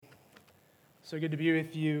So good to be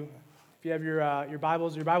with you. If you have your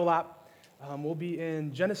Bibles, your Bible app, we'll be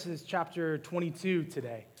in Genesis chapter 22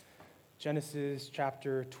 today. Genesis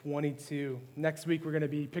chapter 22. Next week, we're going to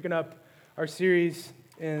be picking up our series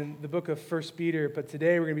in the book of 1 Peter, but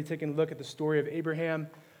today we're going to be taking a look at the story of Abraham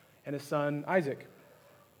and his son Isaac.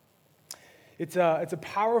 It's a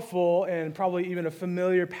powerful and probably even a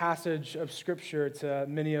familiar passage of Scripture to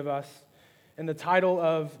many of us. And the title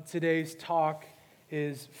of today's talk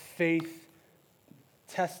is Faith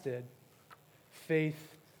Tested.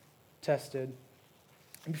 Faith Tested.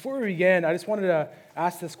 And before we begin, I just wanted to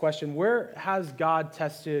ask this question. Where has God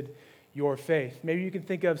tested your faith? Maybe you can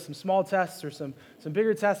think of some small tests or some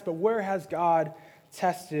bigger tests, but where has God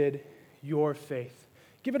tested your faith?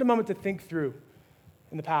 Give it a moment to think through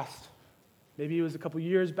in the past. Maybe it was a couple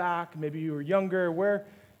years back. Maybe you were younger. Where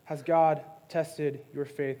has God tested your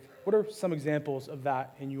faith? What are some examples of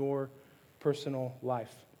that in your personal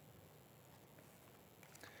life?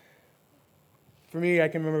 For me, I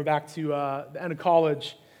can remember back to the end of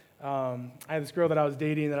college. I had this girl that I was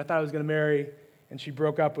dating that I thought I was going to marry, and she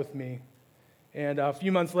broke up with me. And a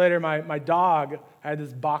few months later, my dog, I had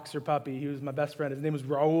this boxer puppy. He was my best friend. His name was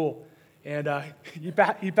Raul, and he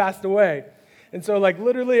passed away. And so,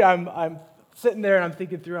 literally, I'm sitting there and I'm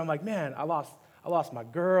thinking through. I'm like, man, I lost my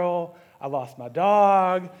girl. I lost my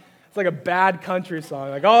dog. It's like a bad country song.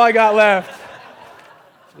 Like, all I got left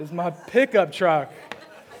is my pickup truck.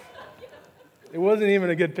 It wasn't even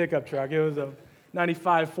a good pickup truck. It was a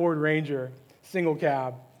 95 Ford Ranger, single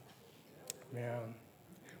cab. Man.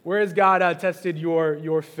 Where has God tested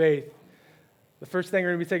your faith? The first thing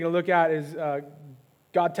we're going to be taking a look at is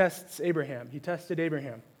God tests Abraham. He tested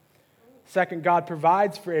Abraham. Second, God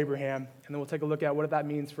provides for Abraham. And then we'll take a look at what that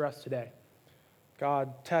means for us today.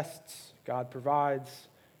 God tests, God provides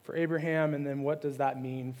for Abraham, and then what does that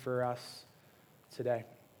mean for us today?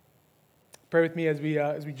 Pray with me as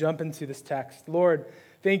we jump into this text. Lord,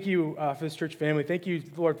 thank you for this church family. Thank you,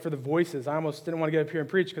 Lord, for the voices. I almost didn't want to get up here and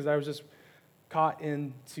preach because I was just caught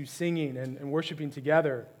into singing and worshiping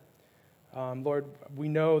together. Lord, we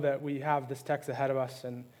know that we have this text ahead of us,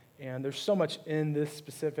 and there's so much in this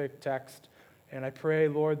specific text. And I pray,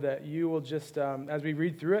 Lord, that you will just, as we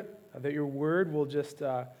read through it, that your word will just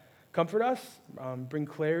comfort us, bring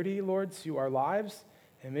clarity, Lord, to our lives,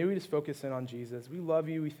 and may we just focus in on Jesus. We love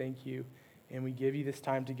you, we thank you, and we give you this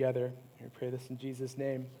time together. We pray this in Jesus'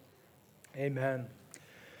 name. Amen.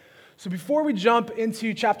 So before we jump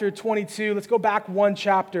into chapter 22, let's go back one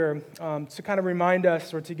chapter to kind of remind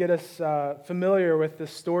us or to get us familiar with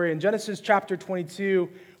this story. In Genesis chapter 22,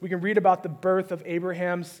 we can read about the birth of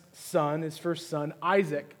Abraham's son, his first son,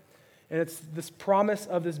 Isaac. And it's this promise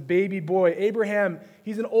of this baby boy. Abraham,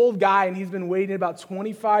 he's an old guy, and he's been waiting about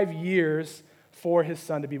 25 years for his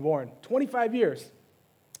son to be born. 25 years.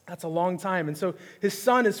 That's a long time. And so his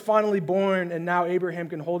son is finally born, and now Abraham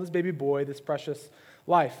can hold his baby boy, this precious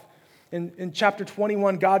life. In chapter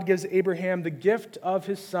 21, God gives Abraham the gift of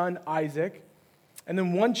his son Isaac. And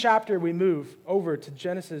then one chapter we move over to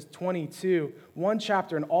Genesis 22. One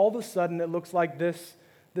chapter, and all of a sudden it looks like this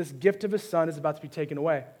gift of his son is about to be taken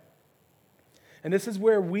away. And this is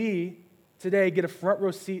where we today get a front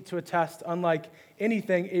row seat to a test unlike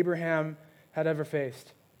anything Abraham had ever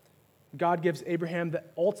faced. God gives Abraham the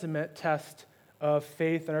ultimate test of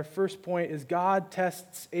faith. And our first point is God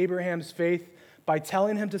tests Abraham's faith by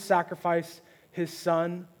telling him to sacrifice his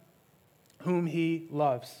son whom he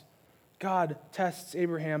loves. God tests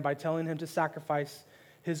Abraham by telling him to sacrifice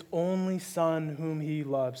his only son whom he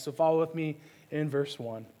loves. So follow with me in verse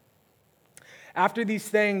 1. After these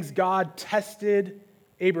things, God tested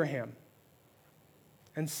Abraham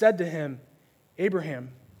and said to him,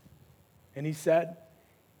 Abraham. And he said,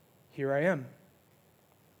 Here I am.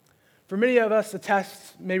 For many of us, the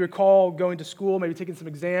test may recall going to school, maybe taking some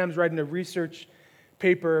exams, writing a research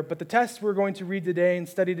paper, but the test we're going to read today and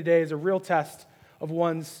study today is a real test of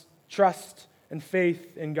one's trust and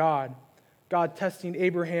faith in God. God testing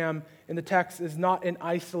Abraham in the text is not an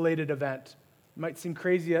isolated event. It might seem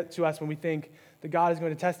crazy to us when we think that God is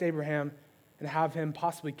going to test Abraham and have him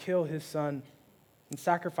possibly kill his son and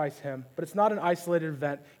sacrifice him. But it's not an isolated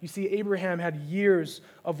event. You see, Abraham had years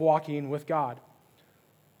of walking with God.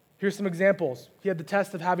 Here's some examples. He had the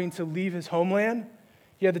test of having to leave his homeland.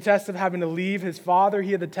 He had the test of having to leave his father.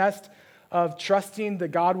 He had the test of trusting that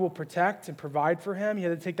God will protect and provide for him. He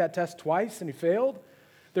had to take that test twice, and he failed.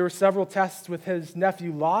 There were several tests with his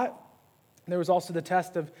nephew Lot. There was also the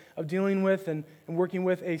test of dealing with and working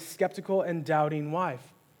with a skeptical and doubting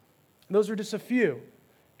wife. And those are just a few.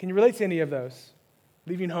 Can you relate to any of those?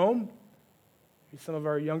 Leaving home? Some of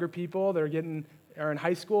our younger people that are in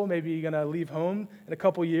high school, maybe you're going to leave home in a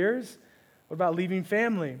couple years. What about leaving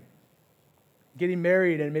family, getting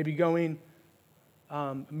married, and maybe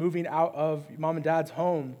moving out of mom and dad's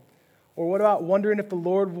home? Or what about wondering if the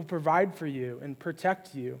Lord will provide for you and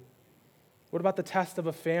protect you? What about the test of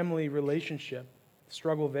a family relationship,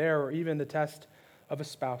 struggle there, or even the test of a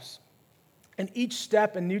spouse? And each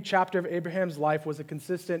step and new chapter of Abraham's life was a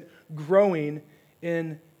consistent growing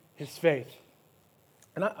in his faith.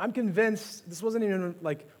 And I'm convinced, this wasn't even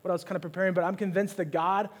like what I was kind of preparing, but I'm convinced that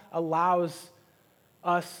God allows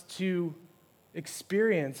us to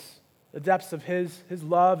experience the depths of his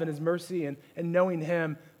love and his mercy and knowing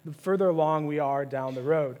him the further along we are down the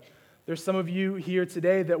road. There's some of you here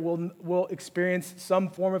today that will experience some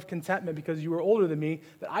form of contentment because you are older than me,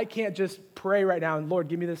 that I can't just pray right now and, Lord,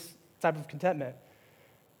 give me this type of contentment.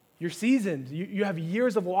 You're seasoned. You have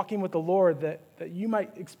years of walking with the Lord that you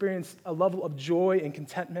might experience a level of joy and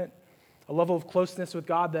contentment, a level of closeness with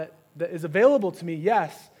God that is available to me,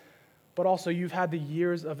 yes, but also you've had the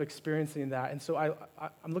years of experiencing that. And so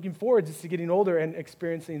I'm looking forward just to getting older and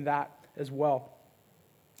experiencing that as well.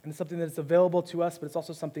 And it's something that's available to us, but it's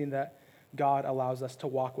also something that God allows us to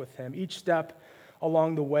walk with him. Each step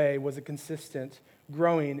along the way was a consistent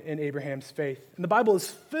growing in Abraham's faith. And the Bible is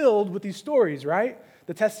filled with these stories, right?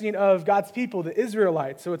 The testing of God's people, the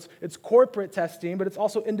Israelites. So it's corporate testing, but it's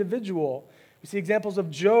also individual. We see examples of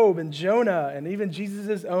Job and Jonah and even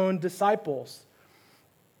Jesus' own disciples.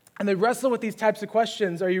 And they wrestle with these types of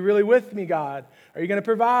questions. Are you really with me, God? Are you going to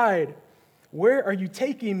provide? Where are you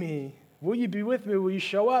taking me? Will you be with me? Will you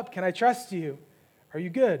show up? Can I trust you? Are you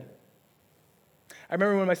good? I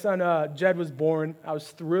remember when my son Jed was born, I was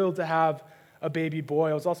thrilled to have a baby boy.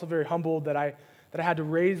 I was also very humbled that I had to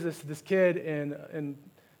raise this kid in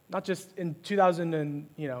not just in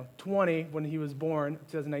 2020 when he was born,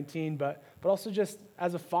 2019, but also just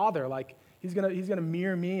as a father. Like he's gonna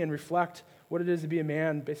mirror me and reflect what it is to be a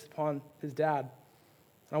man based upon his dad.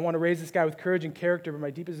 And I want to raise this guy with courage and character, but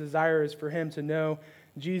my deepest desire is for him to know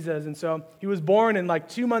Jesus. And so he was born, and like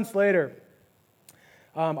 2 months later,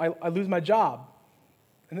 I lose my job.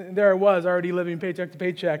 And there I was, already living paycheck to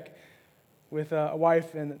paycheck with a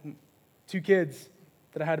wife and 2 kids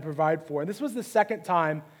that I had to provide for. And this was the second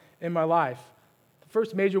time in my life. The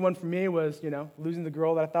first major one for me was, losing the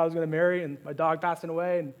girl that I thought I was going to marry and my dog passing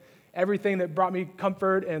away, and everything that brought me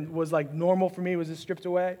comfort and was like normal for me was just stripped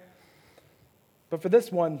away. But for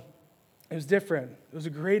this one, it was different. It was a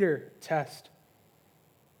greater test.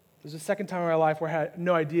 It was the second time in my life where I had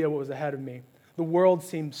no idea what was ahead of me. The world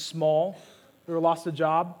seemed small. We lost a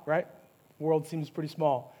job, right? The world seems pretty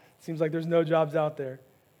small. It seems like there's no jobs out there.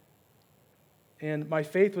 And my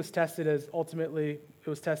faith was tested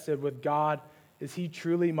with God. Is he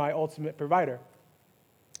truly my ultimate provider?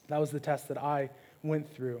 That was the test that I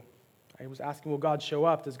went through. I was asking, will God show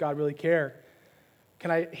up? Does God really care?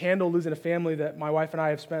 Can I handle losing a family that my wife and I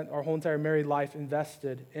have spent our whole entire married life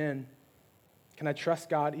invested in? Can I trust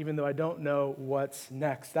God even though I don't know what's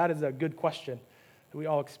next? That is a good question that we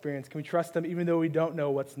all experience. Can we trust him even though we don't know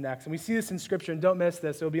what's next? And we see this in Scripture, and don't miss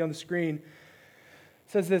this. It'll be on the screen.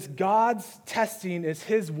 It says this: God's testing is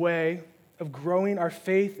his way of growing our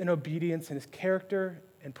faith and obedience in his character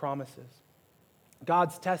and promises.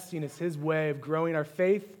 God's testing is his way of growing our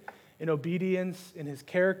faith and obedience in his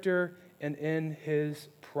character and in his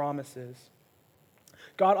promises.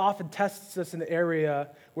 God often tests us in the area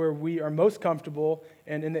where we are most comfortable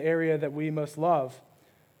and in the area that we most love.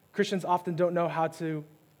 Christians often don't know how to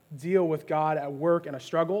deal with God at work and our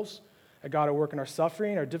struggles, at God at work in our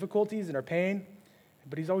suffering, our difficulties, and our pain.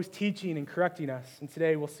 But he's always teaching and correcting us. And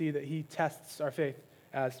today we'll see that he tests our faith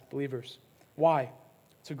as believers. Why?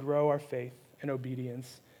 To grow our faith and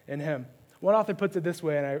obedience in him. One author puts it this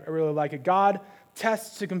way, and I really like it. God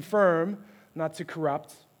tests to confirm, not to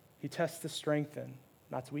corrupt. He tests to strengthen,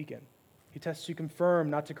 not to weaken. He tests to confirm,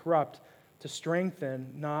 not to corrupt, to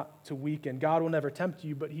strengthen, not to weaken. God will never tempt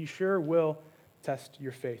you, but he sure will test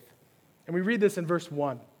your faith. And we read this in verse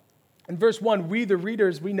 1. In verse 1, we, the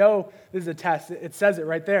readers, we know this is a test. It says it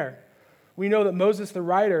right there. We know that Moses, the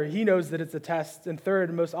writer, he knows that it's a test. And third,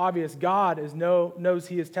 and most obvious, God knows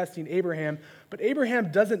he is testing Abraham. But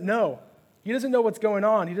Abraham doesn't know. He doesn't know what's going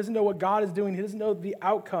on. He doesn't know what God is doing. He doesn't know the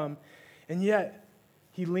outcome. And yet,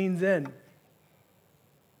 he leans in,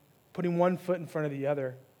 putting one foot in front of the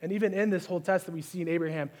other. And even in this whole test that we see in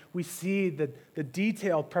Abraham, we see the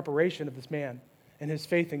detailed preparation of this man and his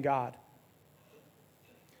faith in God.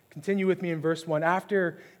 Continue with me in verse 1.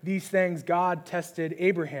 After these things, God tested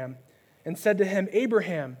Abraham and said to him,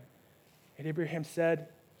 Abraham. And Abraham said,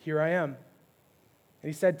 here I am.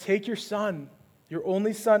 And he said, take your son, your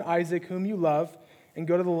only son Isaac, whom you love, and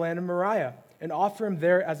go to the land of Moriah. and offer him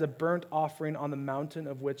there as a burnt offering on the mountain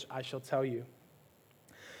of which I shall tell you."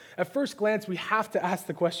 At first glance, we have to ask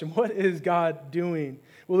the question, what is God doing?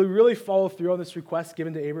 Will he really follow through on this request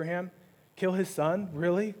given to Abraham? Kill his son?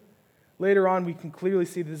 Really? Later on, we can clearly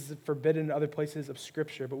see this is forbidden in other places of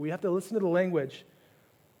Scripture, but we have to listen to the language.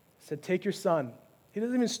 He said, "Take your son." He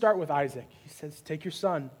doesn't even start with Isaac. He says, "Take your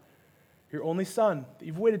son, your only son, that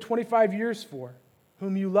you've waited 25 years for,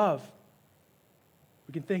 whom you love."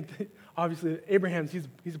 We can think that, obviously,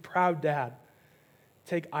 he's a proud dad.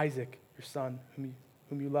 "Take Isaac, your son,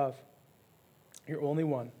 whom you love, your only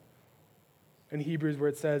one." In Hebrews, where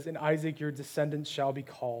it says, "In Isaac your descendants shall be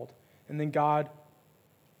called." And then God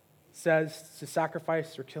says to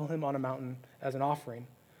sacrifice or kill him on a mountain as an offering.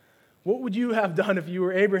 What would you have done if you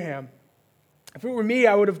were Abraham? If it were me,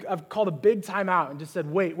 I would have called a big time out and just said,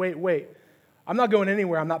 wait. I'm not going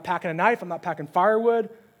anywhere. I'm not packing a knife. I'm not packing firewood.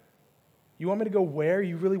 You want me to go where?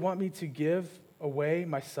 You really want me to give away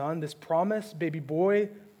my son? This promise, baby boy,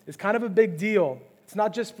 is kind of a big deal. It's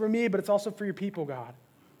not just for me, but it's also for your people, God.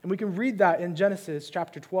 And we can read that in Genesis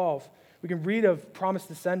chapter 12. We can read of promised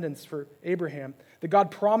descendants for Abraham, that God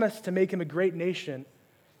promised to make him a great nation.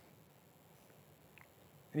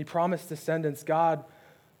 And he promised descendants. God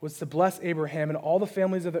was to bless Abraham and all the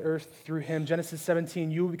families of the earth through him. Genesis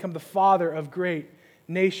 17, "You will become the father of great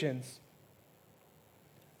nations."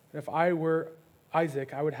 And if I were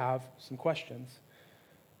Isaac, I would have some questions.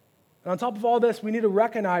 And on top of all this, we need to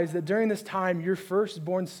recognize that during this time, your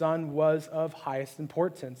firstborn son was of highest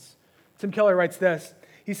importance. Tim Keller writes this.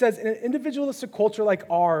 He says, "In an individualistic culture like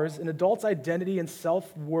ours, an adult's identity and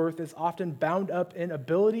self-worth is often bound up in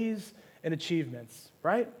abilities and achievements,"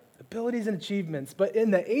 right? Abilities and achievements. But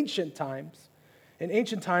in ancient times,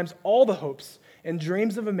 all the hopes and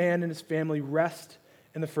dreams of a man and his family rest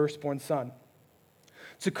in the firstborn son.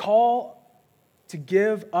 To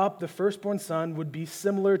give up the firstborn son would be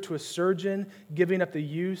similar to a surgeon giving up the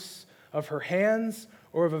use of her hands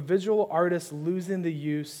or of a visual artist losing the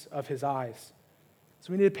use of his eyes.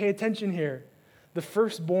 So we need to pay attention here. The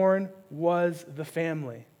firstborn was the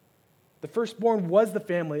family. The firstborn was the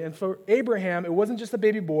family. And for Abraham, it wasn't just a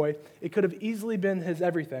baby boy. It could have easily been his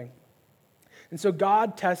everything. And so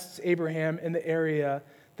God tests Abraham in the area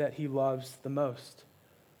that he loves the most.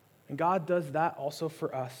 And God does that also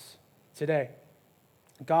for us today.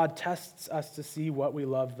 God tests us to see what we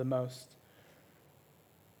love the most,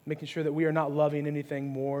 making sure that we are not loving anything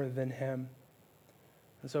more than him.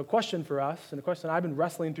 And so a question for us, and a question I've been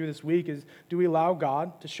wrestling through this week is, do we allow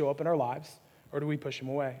God to show up in our lives, or do we push him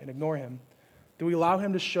away and ignore him? Do we allow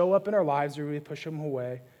him to show up in our lives, or do we push him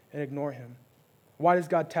away and ignore him? Why does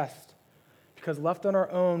God test? Because left on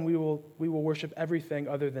our own, we will worship everything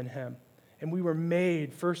other than him. And we were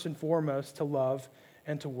made, first and foremost, to love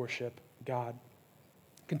and to worship God.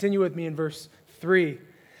 Continue with me in verse 3.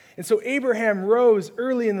 "And so Abraham rose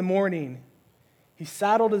early in the morning. He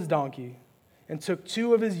saddled his donkey and took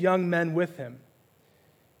 2 of his young men with him.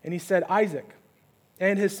 And he said, Isaac,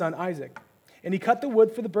 and his son Isaac. And he cut the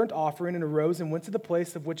wood for the burnt offering and arose and went to the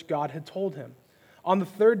place of which God had told him. On the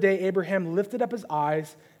 3rd day, Abraham lifted up his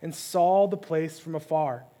eyes and saw the place from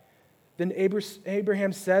afar. Then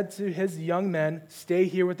Abraham said to his young men, 'Stay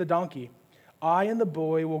here with the donkey. I and the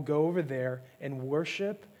boy will go over there and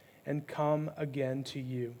worship and come again to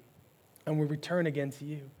you, and will return again to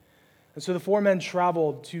you.' And so the 4 men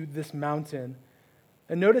traveled to this mountain.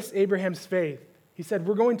 And notice Abraham's faith. He said,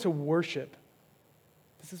 'We're going to worship.'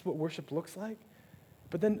 This is what worship looks like.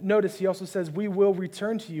 But then notice he also says, 'We will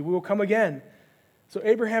return to you. We will come again.' So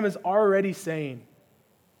Abraham is already saying,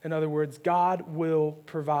 in other words, God will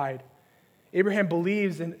provide. Abraham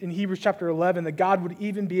believes in Hebrews chapter 11 that God would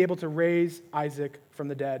even be able to raise Isaac from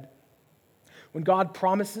the dead. When God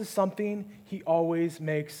promises something, he always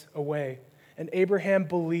makes a way. And Abraham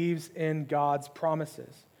believes in God's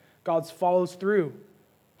promises. God follows through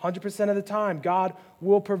 100% of the time. God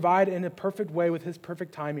will provide in a perfect way with his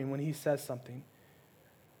perfect timing when he says something.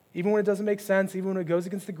 Even when it doesn't make sense, even when it goes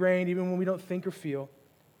against the grain, even when we don't think or feel,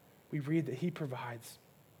 we read that he provides.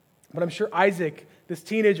 But I'm sure Isaac, this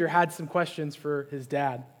teenager, had some questions for his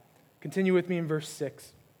dad. Continue with me in verse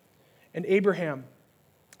 6. And Abraham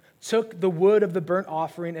took the wood of the burnt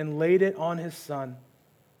offering and laid it on his son,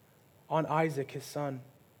 on Isaac, his son.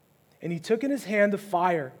 And he took in his hand the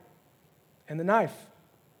fire and the knife.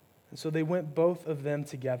 And so they went both of them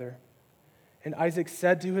together. And Isaac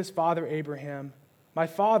said to his father Abraham, 'My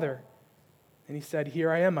father.' And he said,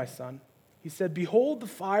 'Here I am, my son.' He said, 'Behold the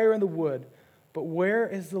fire and the wood, but where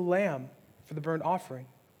is the lamb for the burnt offering?'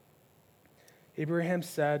 Abraham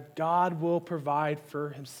said, 'God will provide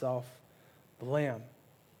for himself the lamb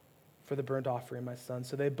for the burnt offering, my son.'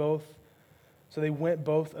 So they both So they went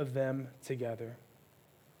both of them together.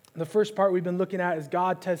 The first part we've been looking at is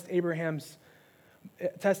God tests Abraham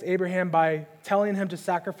by telling him to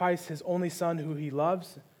sacrifice his only son who he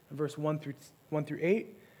loves, in verse 1 through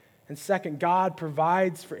 8. And second, God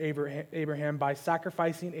provides for Abraham by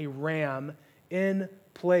sacrificing a ram in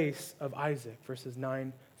place of Isaac, verses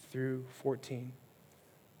 9 through 14.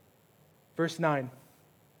 Verse 9,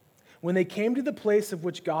 when they came to the place of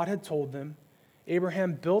which God had told them,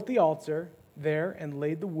 Abraham built the altar there and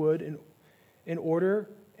laid the wood in order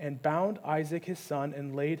and bound Isaac his son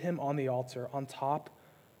and laid him on the altar on top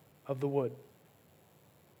of the wood.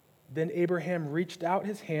 Then Abraham reached out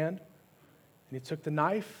his hand and he took the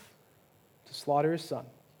knife to slaughter his son.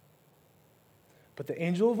 But the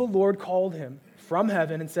angel of the Lord called him from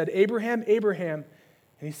heaven and said, Abraham, Abraham.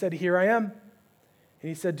 And he said, here I am. And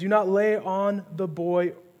he said, do not lay your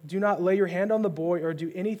hand on the boy or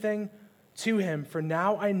do anything to him, for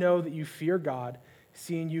now I know that you fear God,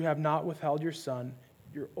 seeing you have not withheld your son,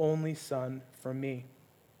 your only son, from me.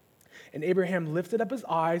 And Abraham lifted up his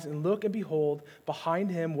eyes and looked, and behold,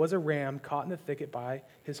 behind him was a ram caught in the thicket by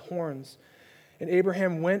his horns. And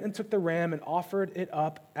Abraham went and took the ram and offered it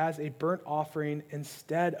up as a burnt offering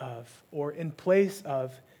instead of, or in place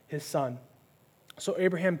of, his son. So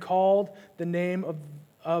Abraham called the name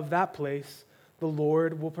of that place, the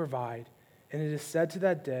Lord will provide. And it is said to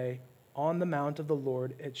that day, on the mount of the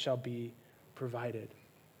Lord it shall be provided.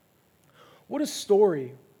 What a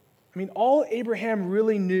story. I mean, all Abraham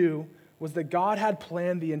really knew was that God had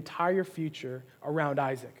planned the entire future around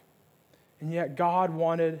Isaac. And yet God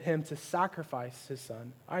wanted him to sacrifice his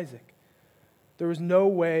son, Isaac. There was no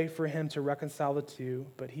way for him to reconcile the two,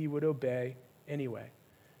 but he would obey anyway.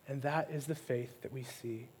 And that is the faith that we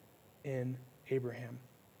see in Abraham.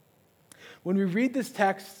 When we read this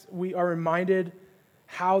text, we are reminded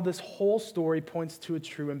how this whole story points to a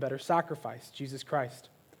true and better sacrifice, Jesus Christ.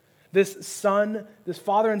 This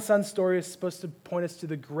father and son story is supposed to point us to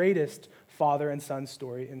the greatest father and son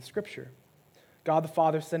story in Scripture. God the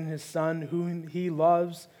Father sending his Son, whom he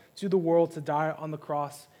loves, to the world to die on the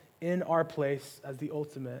cross in our place as the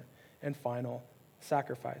ultimate and final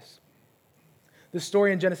sacrifice. This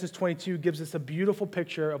story in Genesis 22 gives us a beautiful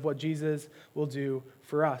picture of what Jesus will do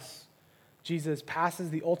for us. Jesus passes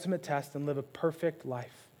the ultimate test and lived a perfect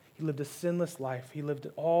life. He lived a sinless life. He lived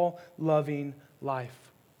an all-loving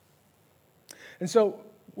life. And so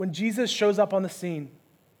when Jesus shows up on the scene,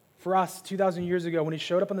 for us 2,000 years ago, when he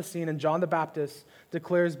showed up on the scene and John the Baptist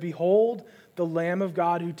declares, behold, the Lamb of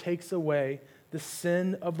God who takes away the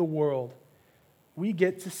sin of the world, we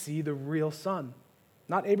get to see the real Son,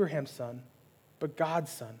 not Abraham's son, but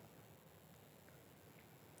God's Son.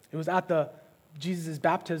 It was at Jesus'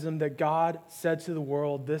 baptism that God said to the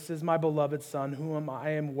world, this is my beloved Son, whom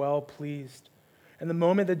I am well pleased. And the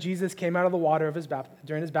moment that Jesus came out of the water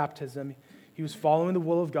during his baptism, he was following the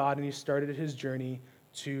will of God and he started his journey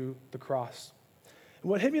to the cross.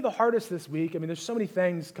 And what hit me the hardest this week, there's so many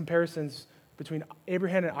comparisons between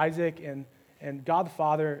Abraham and Isaac and God the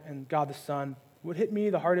Father and God the Son. What hit me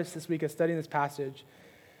the hardest this week as studying this passage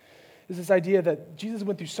is this idea that Jesus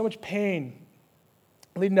went through so much pain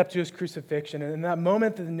leading up to his crucifixion. And in that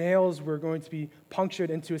moment that the nails were going to be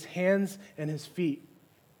punctured into his hands and his feet,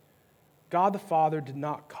 God the Father did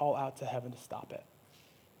not call out to heaven to stop it.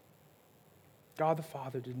 God the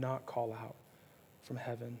Father did not call out from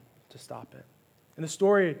heaven to stop it. In the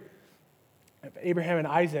story of Abraham and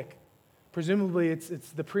Isaac, presumably it's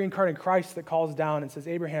the pre-incarnate Christ that calls down and says,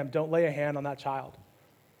 Abraham, don't lay a hand on that child.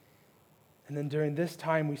 And then during this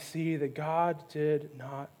time, we see that God did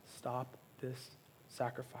not stop this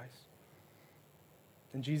sacrifice.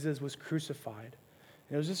 And Jesus was crucified.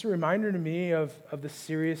 And it was just a reminder to me of the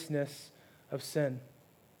seriousness of sin.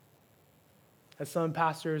 As some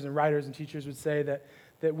pastors and writers and teachers would say,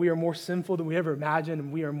 that we are more sinful than we ever imagined,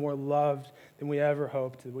 and we are more loved than we ever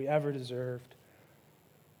hoped, than we ever deserved.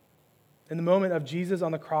 In the moment of Jesus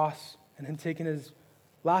on the cross and him taking his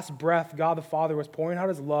last breath, God the Father was pouring out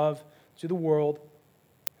his love to the world.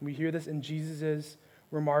 And we hear this in Jesus'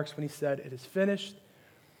 remarks when he said, it is finished,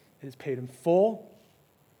 it is paid in full.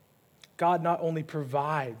 God not only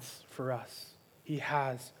provides for us, he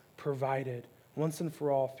has provided once and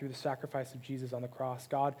for all through the sacrifice of Jesus on the cross.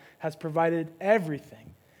 God has provided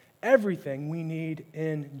everything we need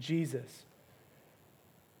in Jesus.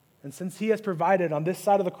 And since he has provided on this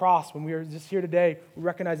side of the cross, when we are just here today, we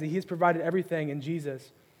recognize that he has provided everything in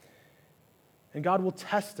Jesus. And God will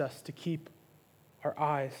test us to keep our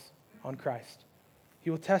eyes on Christ. He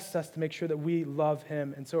will test us to make sure that we love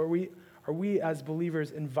him. And so are we as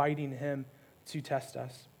believers inviting him to test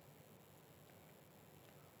us?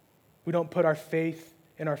 We don't put our faith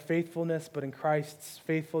in our faithfulness, but in Christ's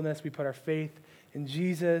faithfulness. We put our faith in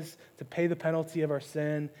Jesus to pay the penalty of our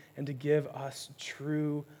sin and to give us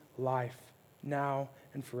true life now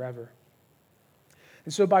and forever.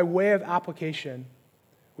 And so by way of application,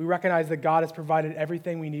 we recognize that God has provided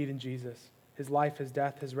everything we need in Jesus, his life, his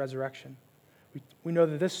death, his resurrection. We know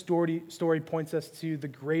that this story points us to the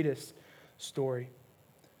greatest story,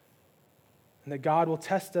 and that God will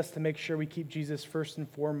test us to make sure we keep Jesus first and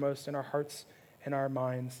foremost in our hearts and our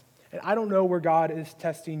minds. And I don't know where God is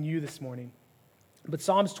testing you this morning, but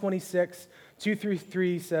Psalms 26,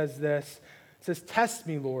 2-3 says this. It says, "Test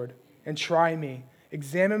me, Lord, and try me.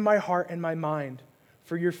 Examine my heart and my mind,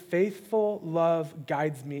 for your faithful love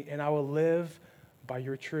guides me, and I will live by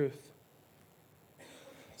your truth."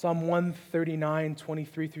 Psalm 139,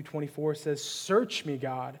 23-24 says, "Search me,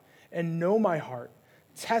 God, and know my heart.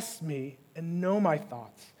 Test me and know my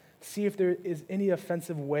thoughts. See if there is any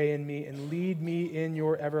offensive way in me, and lead me in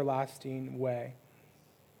your everlasting way."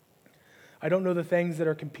 I don't know the things that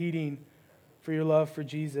are competing for your love for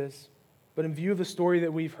Jesus, but in view of the story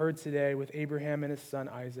that we've heard today with Abraham and his son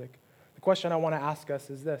Isaac, the question I want to ask us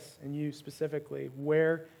is this, and you specifically: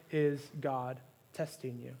 where is God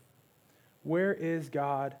testing you? Where is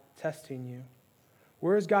God testing you?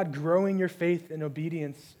 Where is God growing your faith in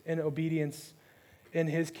obedience in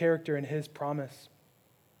his character and his promise?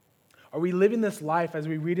 Are we living this life as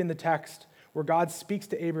we read in the text where God speaks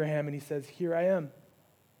to Abraham and he says, "Here I am"?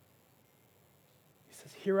 He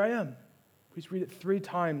says, "Here I am." Please read it 3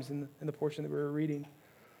 times in the portion that we were reading.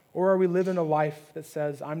 Or are we living a life that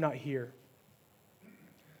says, "I'm not here"?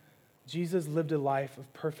 Jesus lived a life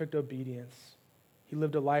of perfect obedience. He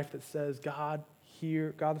lived a life that says, God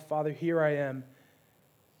the Father, here I am.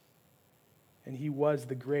 And he was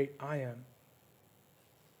the great I am.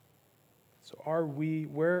 So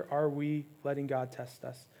where are we letting God test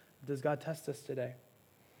us? Does God test us today?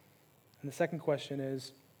 And the second question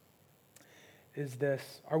is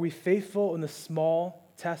this: are we faithful in the small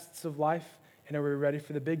tests of life, and are we ready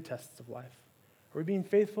for the big tests of life? Are we being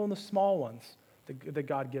faithful in the small ones that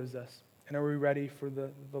God gives us? And are we ready for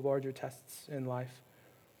the larger tests in life?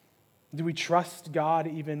 Do we trust God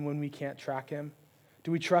even when we can't track him?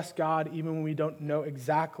 Do we trust God even when we don't know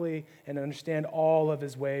exactly and understand all of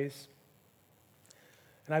his ways?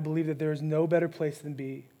 And I believe that there is no better place than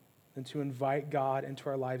to invite God into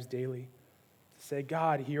our lives daily. To say,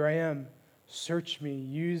 "God, here I am. Search me,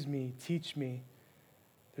 use me, teach me."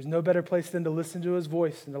 There's no better place than to listen to his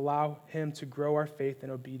voice and allow him to grow our faith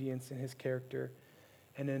and obedience in his character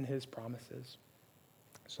and in his promises.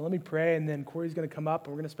 So let me pray, and then Corey's going to come up,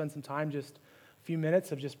 and we're going to spend some time, just a few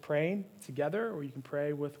minutes of just praying together, or you can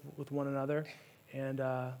pray with one another. And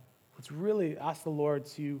let's really ask the Lord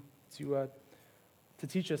to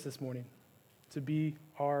teach us this morning, to be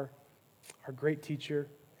our great teacher,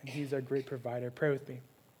 and he's our great provider. Pray with me.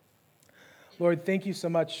 Lord, thank you so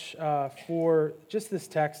much for just this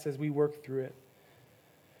text as we work through it.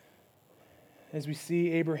 As we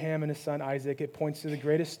see Abraham and his son Isaac, it points to the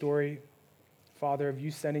greatest story, Father, of you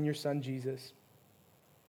sending your son Jesus.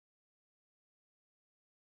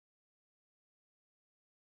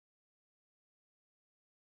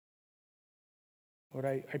 Lord,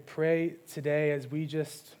 I pray today as we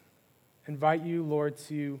just invite you, Lord,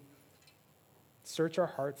 to search our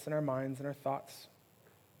hearts and our minds and our thoughts,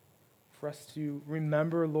 for us to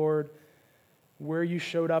remember, Lord, where you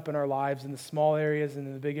showed up in our lives, in the small areas and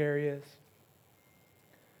in the big areas.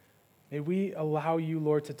 May we allow you,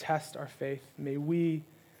 Lord, to test our faith. May we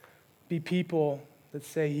be people that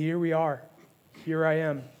say, "Here we are. Here I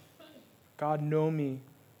am. God, know me.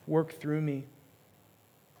 Work through me."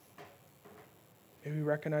 May we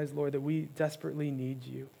recognize, Lord, that we desperately need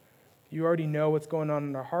you. You already know what's going on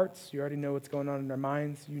in our hearts. You already know what's going on in our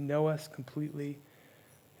minds. You know us completely.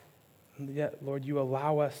 And yet, Lord, you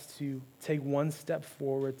allow us to take one step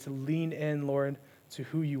forward, to lean in, Lord, to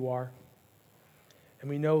who you are. And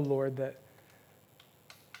we know, Lord, that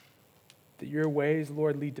your ways,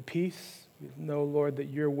 Lord, lead to peace. We know, Lord, that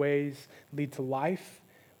your ways lead to life.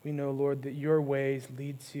 We know, Lord, that your ways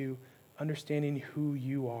lead to understanding who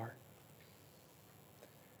you are.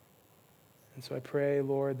 And so I pray,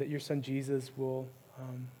 Lord, that your son Jesus will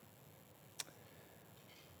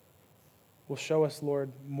show us,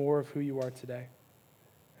 Lord, more of who you are today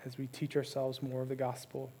as we teach ourselves more of the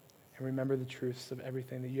gospel and remember the truths of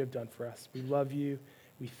everything that you have done for us. We love you.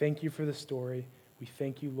 We thank you for the story. We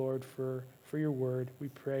thank you, Lord, for your word. We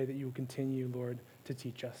pray that you will continue, Lord, to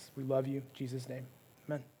teach us. We love you. In Jesus' name,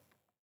 amen.